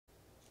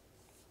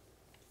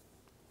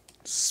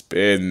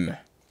Spin.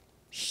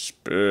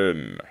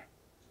 Spin.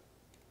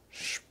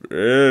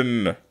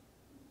 Spin.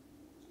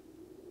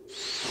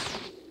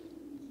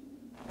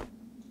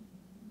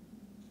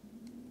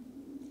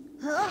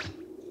 Huh?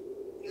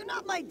 You're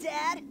not my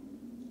dad.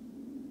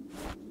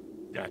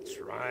 That's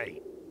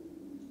right.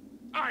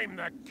 I'm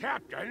the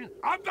captain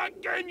of the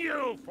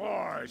GNU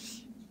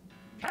Force!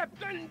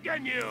 Captain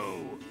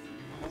GNU!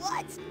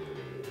 What?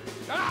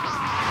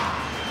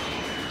 Ah!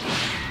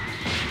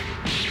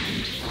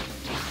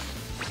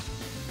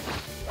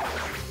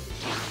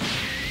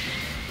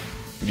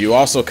 You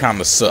also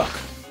kinda suck.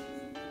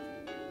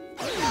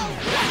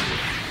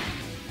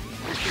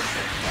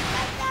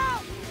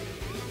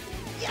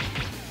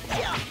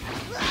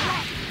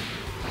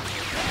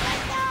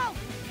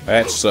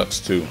 That sucks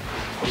too.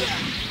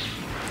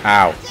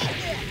 Ow.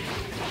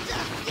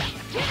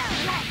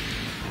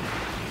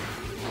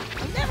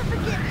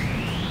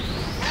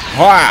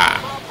 Wah!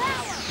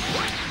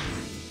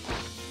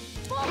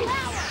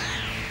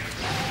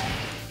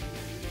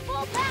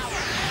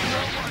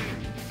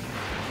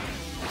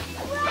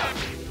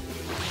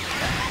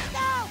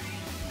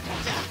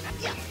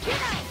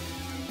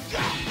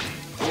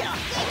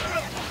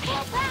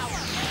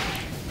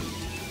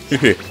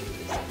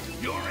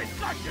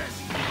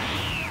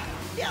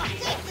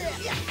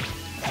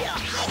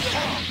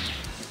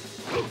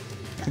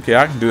 Okay,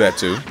 I can do that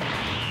too.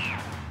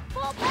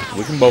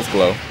 We can both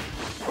glow.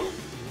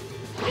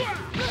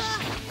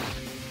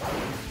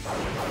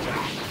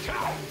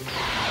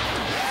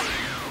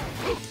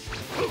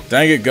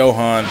 Dang it,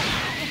 Gohan.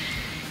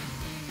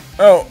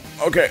 Oh,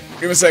 okay.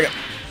 Give me a second.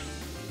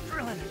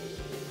 Krillin,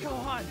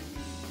 Gohan,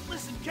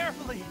 listen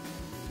carefully.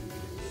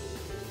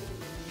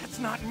 That's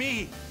not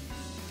me.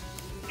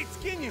 It's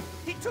Ginyu.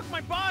 He took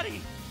my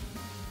body.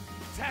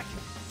 Attack him.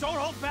 Don't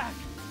hold back.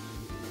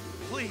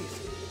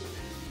 Please.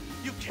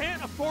 You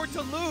can't afford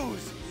to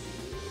lose.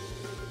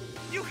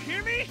 You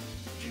hear me?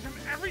 Give him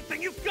everything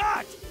you've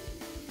got.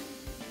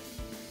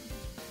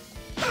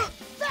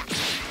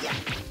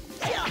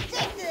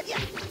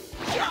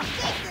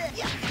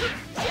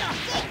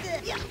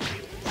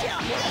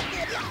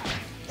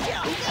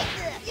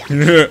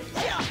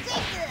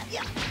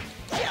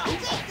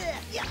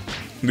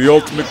 The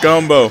ultimate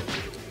combo.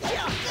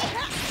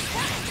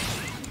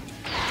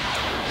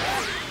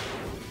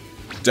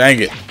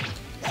 Dang it.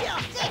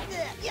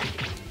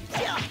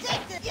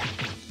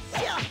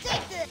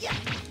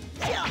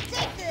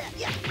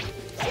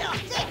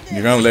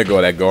 You're gonna let go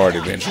of that guard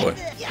eventually.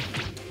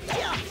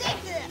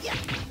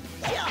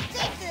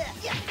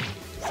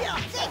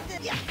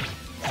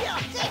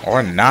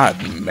 Or not,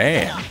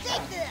 man.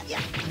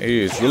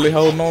 He is really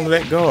holding on to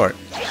that guard.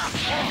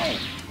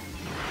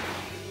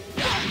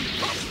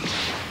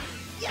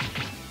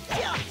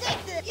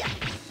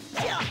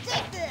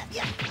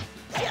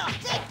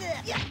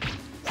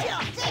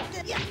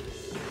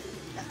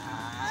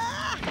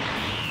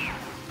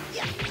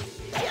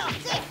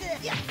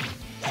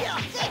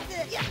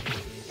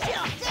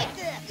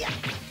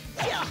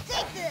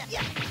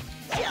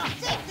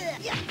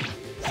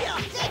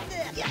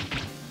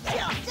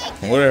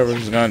 Whatever,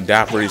 he's gonna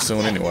die pretty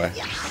soon anyway.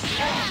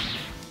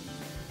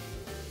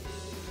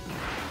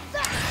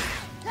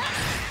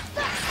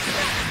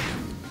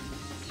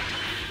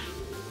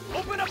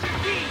 Open up your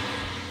key.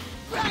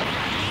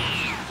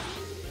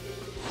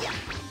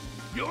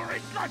 You're a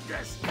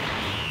goddess!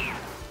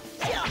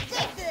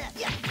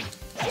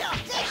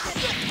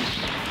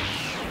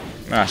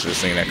 I should have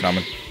seen that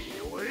coming.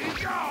 Here we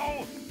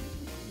go!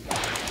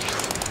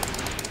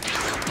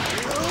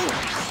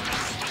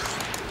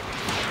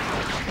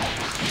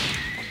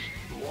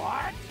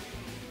 What?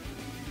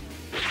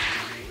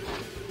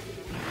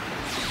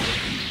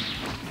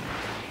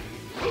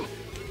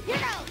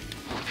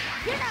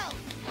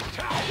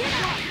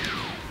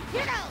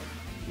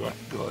 Not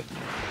good.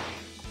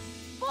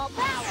 Full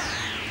power.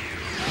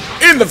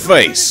 In the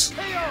face.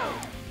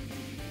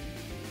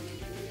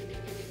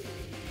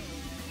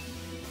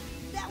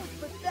 That was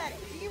pathetic.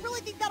 Do you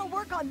really think that'll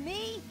work on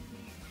me?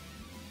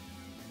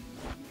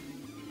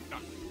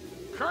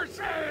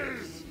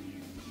 Curses!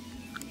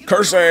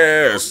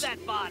 Curses.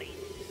 That body.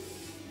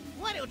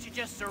 Why don't you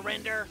just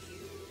surrender?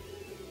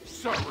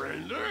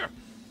 Surrender?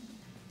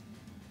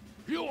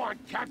 You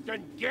want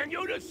Captain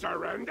Ginyu to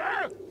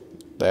surrender?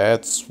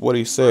 That's what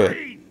he said.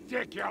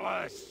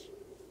 Ridiculous!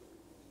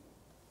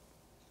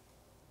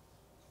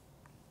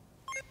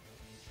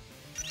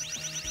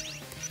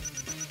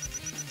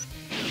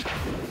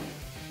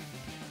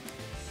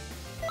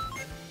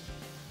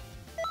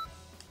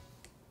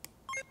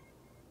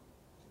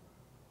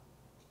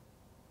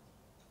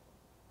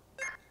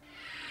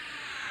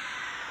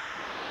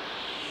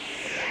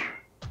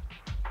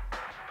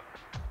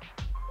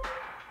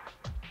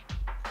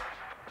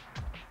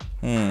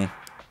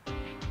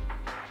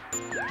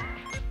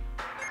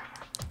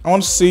 I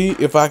want to see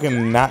if I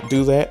can not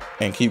do that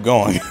and keep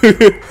going.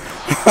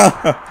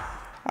 I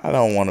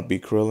don't want to be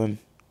Krillin.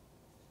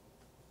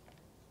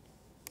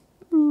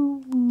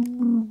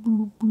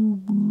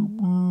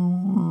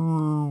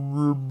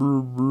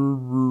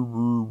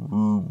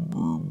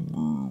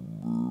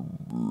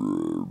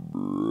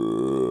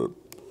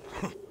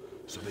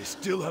 So they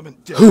still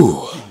haven't dealt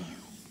Whew. with you.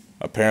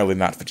 Apparently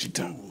not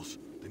Vegeta. Fools.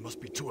 They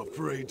must be too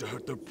afraid to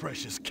hurt their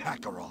precious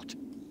Kakarot.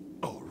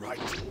 All right,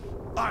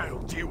 I'll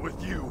deal with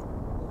you.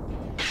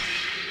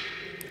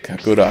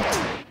 Kakarot.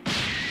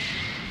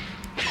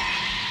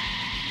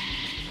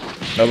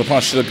 Another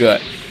punch to the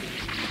gut.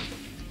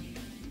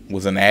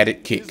 Was an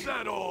added kick. Is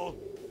that all?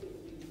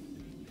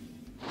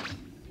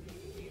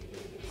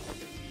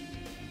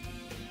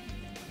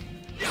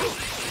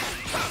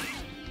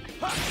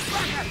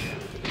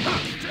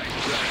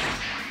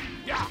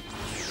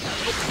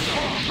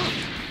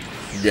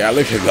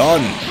 Gallic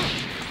gun.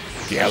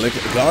 Gallic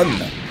gun.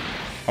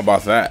 How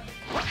about that?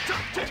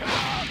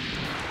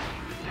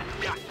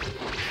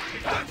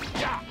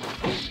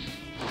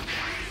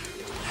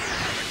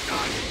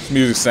 This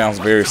music sounds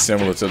very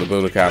similar to the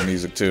Budokai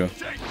music too.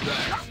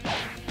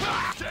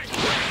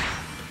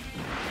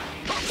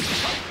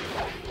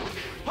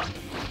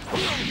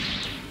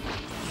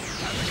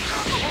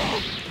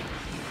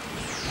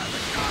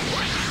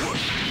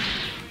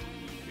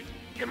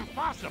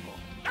 Impossible!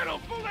 I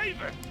don't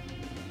believe it!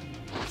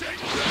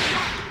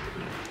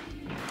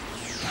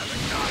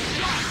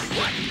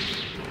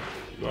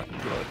 Not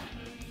good.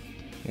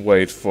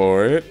 Wait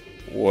for it.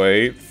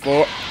 Wait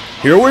for.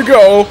 Here we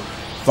go.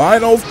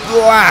 Final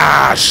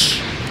flash.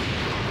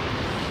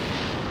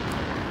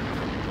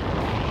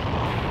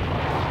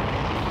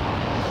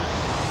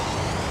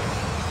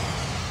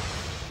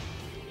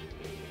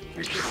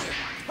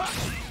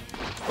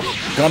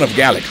 Gun of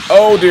Gallic.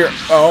 Oh dear.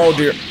 Oh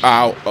dear.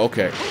 Ow.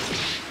 Okay.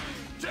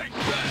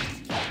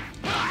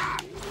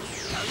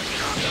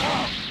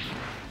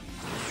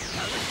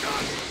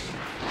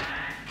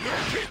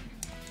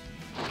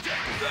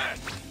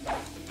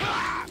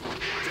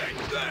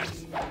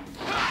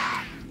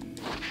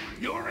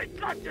 You already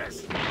got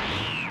this!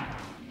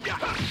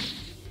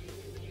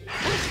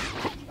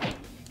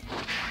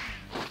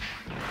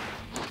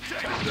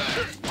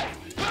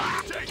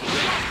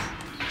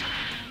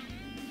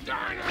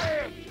 Darn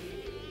it!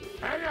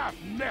 Enough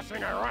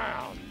messing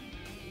around!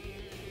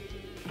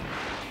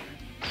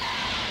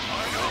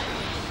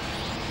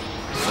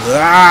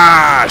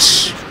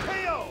 Flash.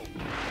 KO!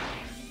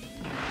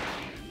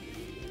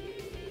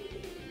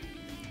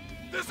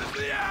 This is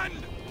the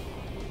end!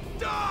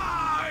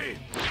 Die!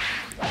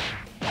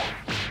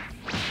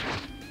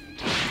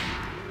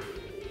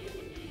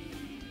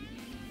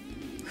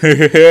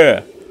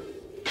 Yeah.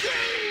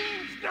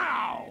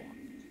 Now!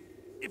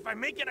 If I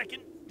make it, I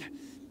can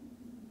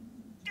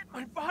get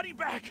my body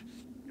back.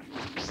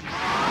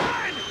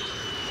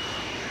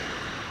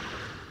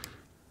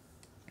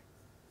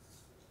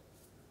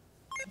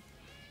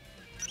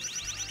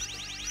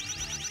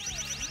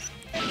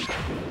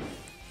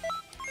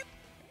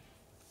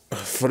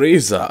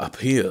 Frieza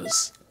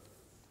appears.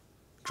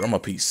 Drummer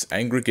piece,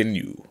 Angry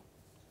Ginyu.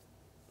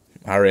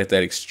 I read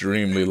that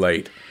extremely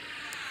late.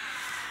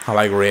 I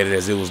like read it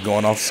as it was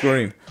going off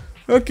screen.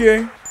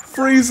 Okay,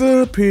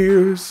 Frieza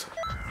appears.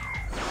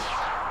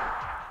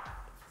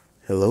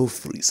 Hello,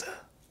 Frieza.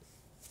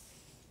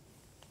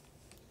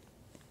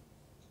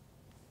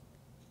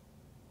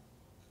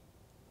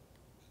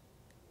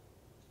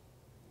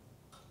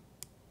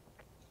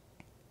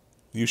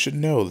 You should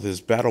know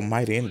this battle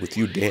might end with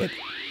you dead.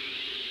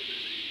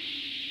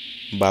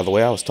 By the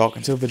way, I was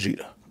talking to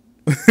Vegeta.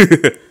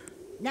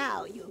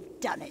 Now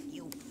you've done it,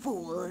 you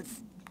fools.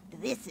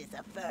 This is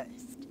a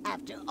first,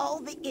 after all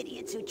the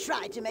idiots who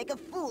tried to make a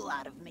fool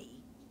out of me.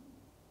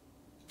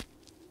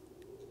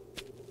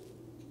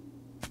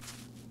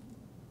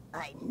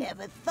 I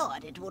never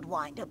thought it would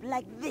wind up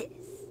like this.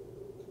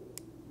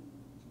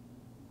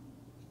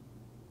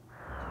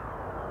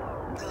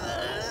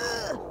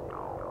 Ugh.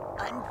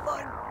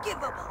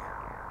 Unforgivable.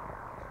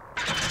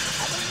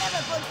 I will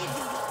never forgive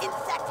you, you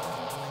insect.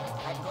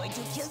 I'm going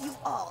to kill you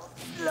all,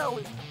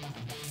 slowly.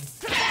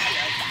 Prepare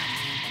yourself.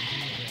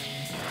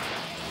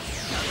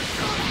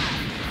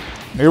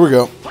 Here we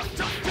go.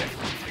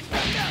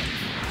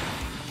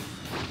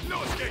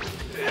 No escape!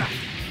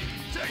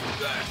 Take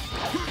this!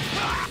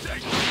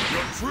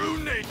 Your true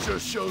nature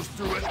shows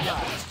through at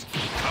last.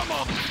 Come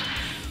on!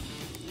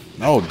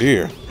 Oh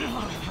dear.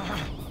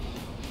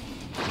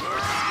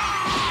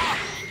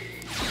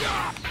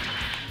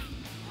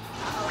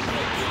 I'll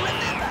make you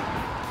remember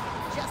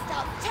just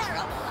how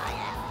terrible I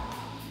am.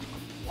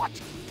 What?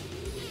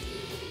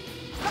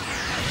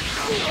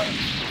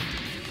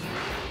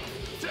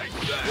 Take this! Take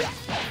this!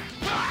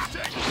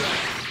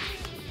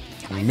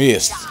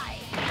 Missed.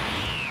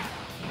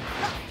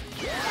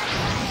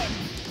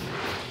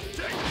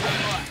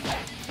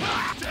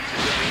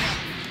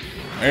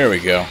 There we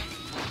go.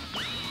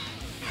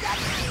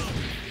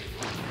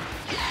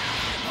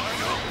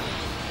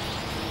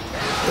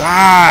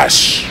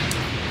 Gosh.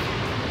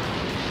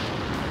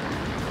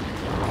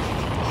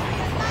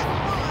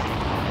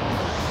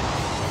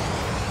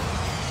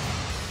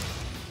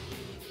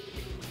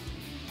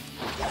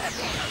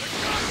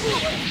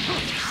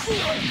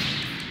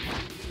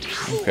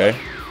 Okay.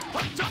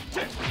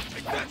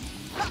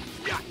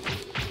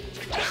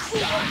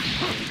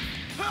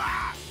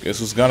 Guess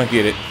who's gonna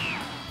get it?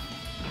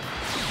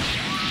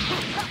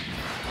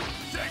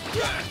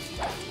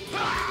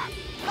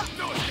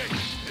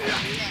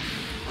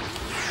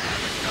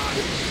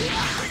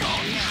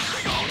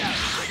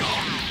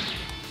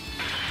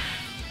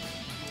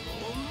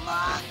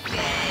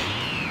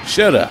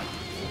 Shut up.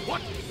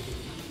 What?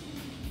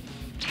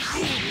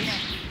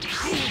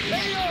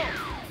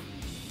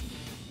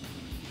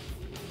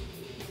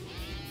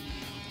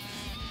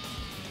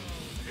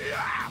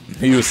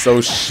 He was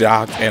so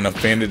shocked and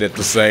offended at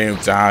the same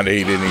time that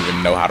he didn't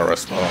even know how to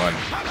respond.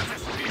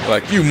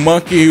 Like, you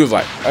monkey. He was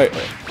like, hey,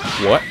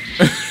 what?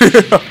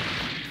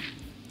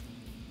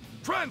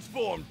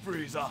 Transform,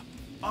 Frieza!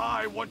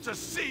 I want to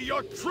see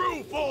your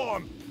true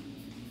form!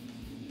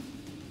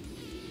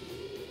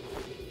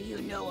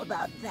 You know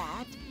about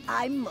that?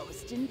 I'm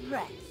most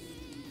impressed.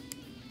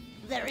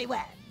 Very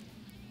well.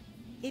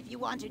 If you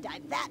want to die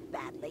that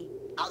badly,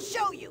 I'll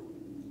show you.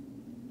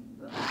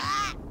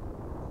 Ah!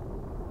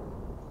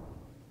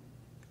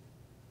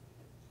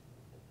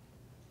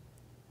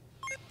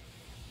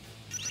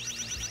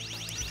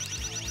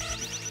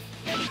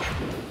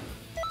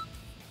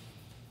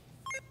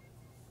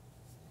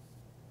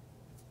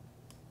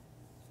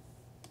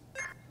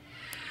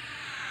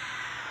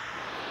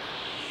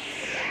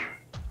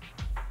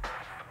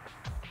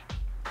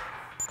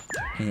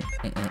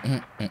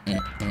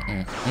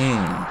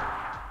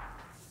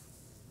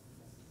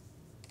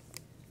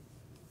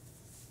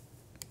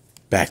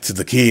 Back to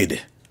the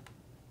kid.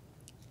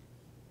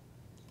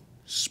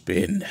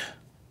 Spin.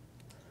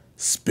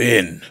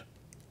 Spin.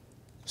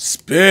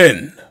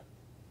 Spin.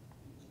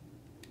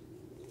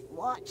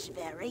 Watch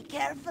very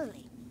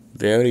carefully.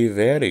 Very,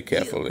 very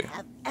carefully. You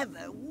have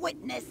ever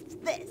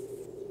witnessed this?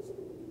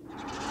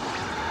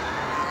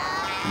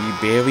 Be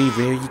very,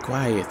 very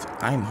quiet.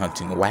 I'm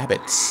hunting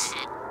rabbits.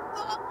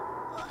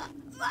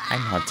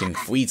 I'm hunting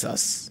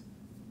Friezas.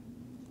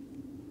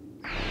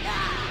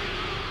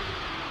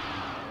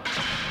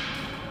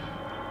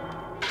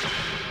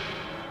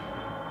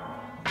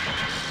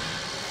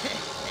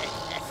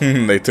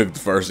 They took the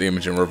first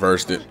image and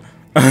reversed it.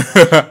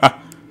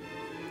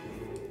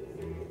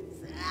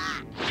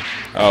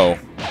 Oh.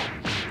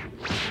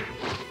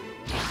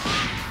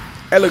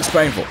 That looks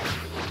painful.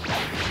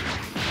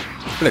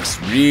 It looks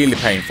really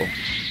painful.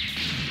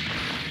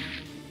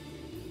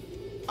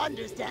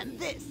 Understand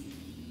this.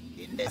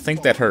 In this I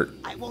think that hurt.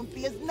 I won't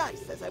be as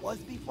nice as I was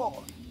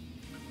before.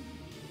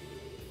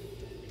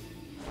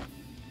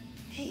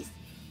 He's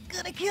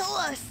gonna kill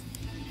us.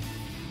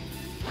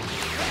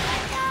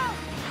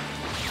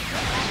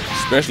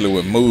 Especially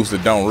with moves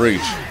that don't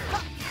reach.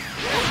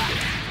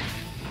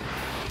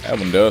 That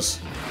one does.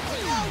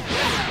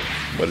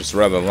 But it's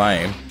rather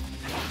lame.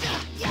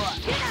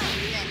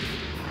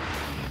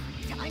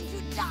 Time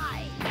to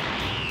die.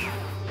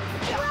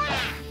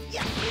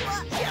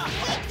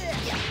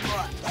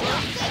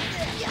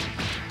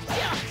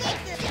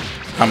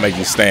 I'll make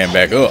you stand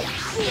back up.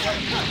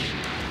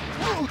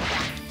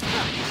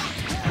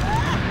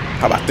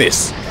 How about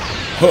this?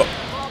 Huh.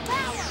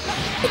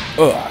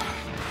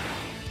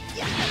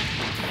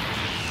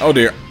 Oh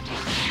dear.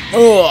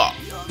 Oh,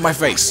 my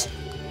face.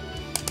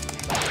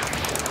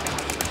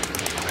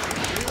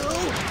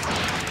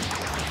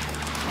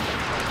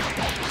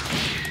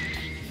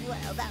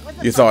 Well, that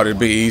was You thought it'd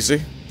be easy?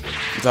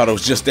 You thought it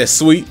was just that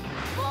sweet?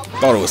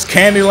 Thought it was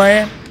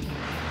Candyland?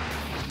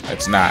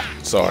 It's not.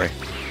 Sorry.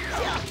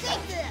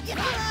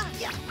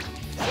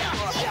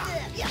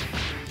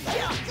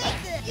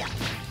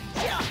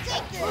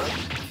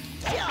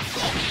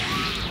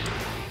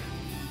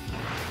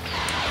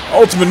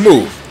 Ultimate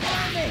move.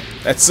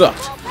 That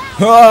sucked.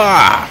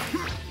 Ah!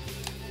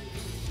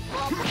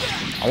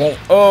 I won't.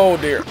 Oh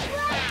dear.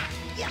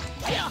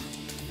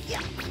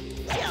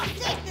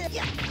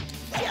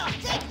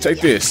 Take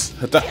this.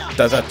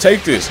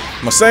 Take this.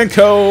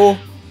 Masenko.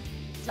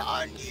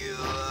 Darn you!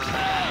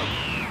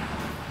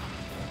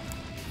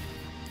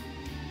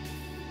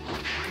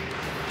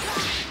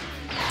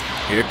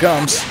 Here it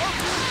comes.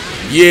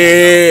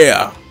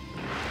 Yeah.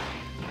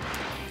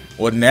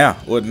 What now?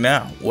 What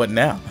now? What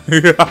now?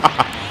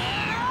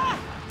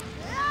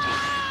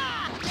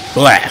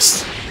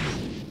 Blast.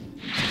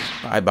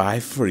 Bye-bye,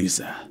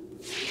 Frieza.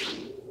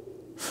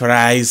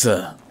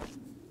 Frieza.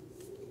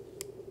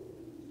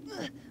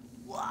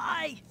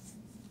 Why?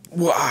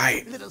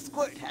 Why? Little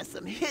Squirt has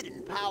some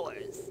hidden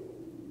powers.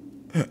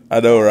 I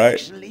know, right?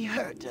 Actually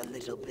hurt a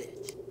little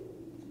bit.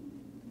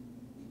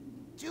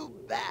 Too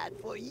bad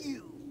for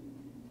you.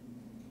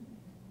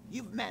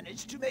 You've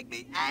managed to make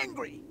me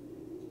angry.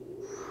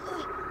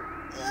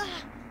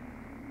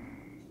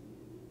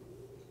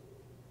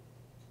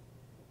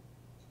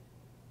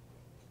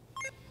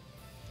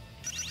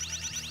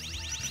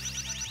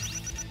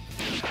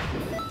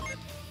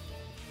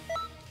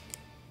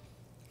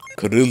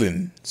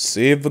 Krillin,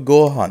 save the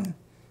Gohan.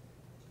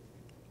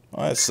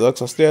 Oh, that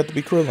sucks. I still have to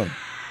be Krillin.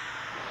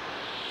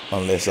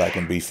 Unless I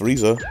can be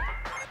Frieza.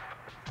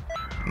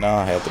 Nah,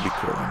 I have to be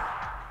Krillin.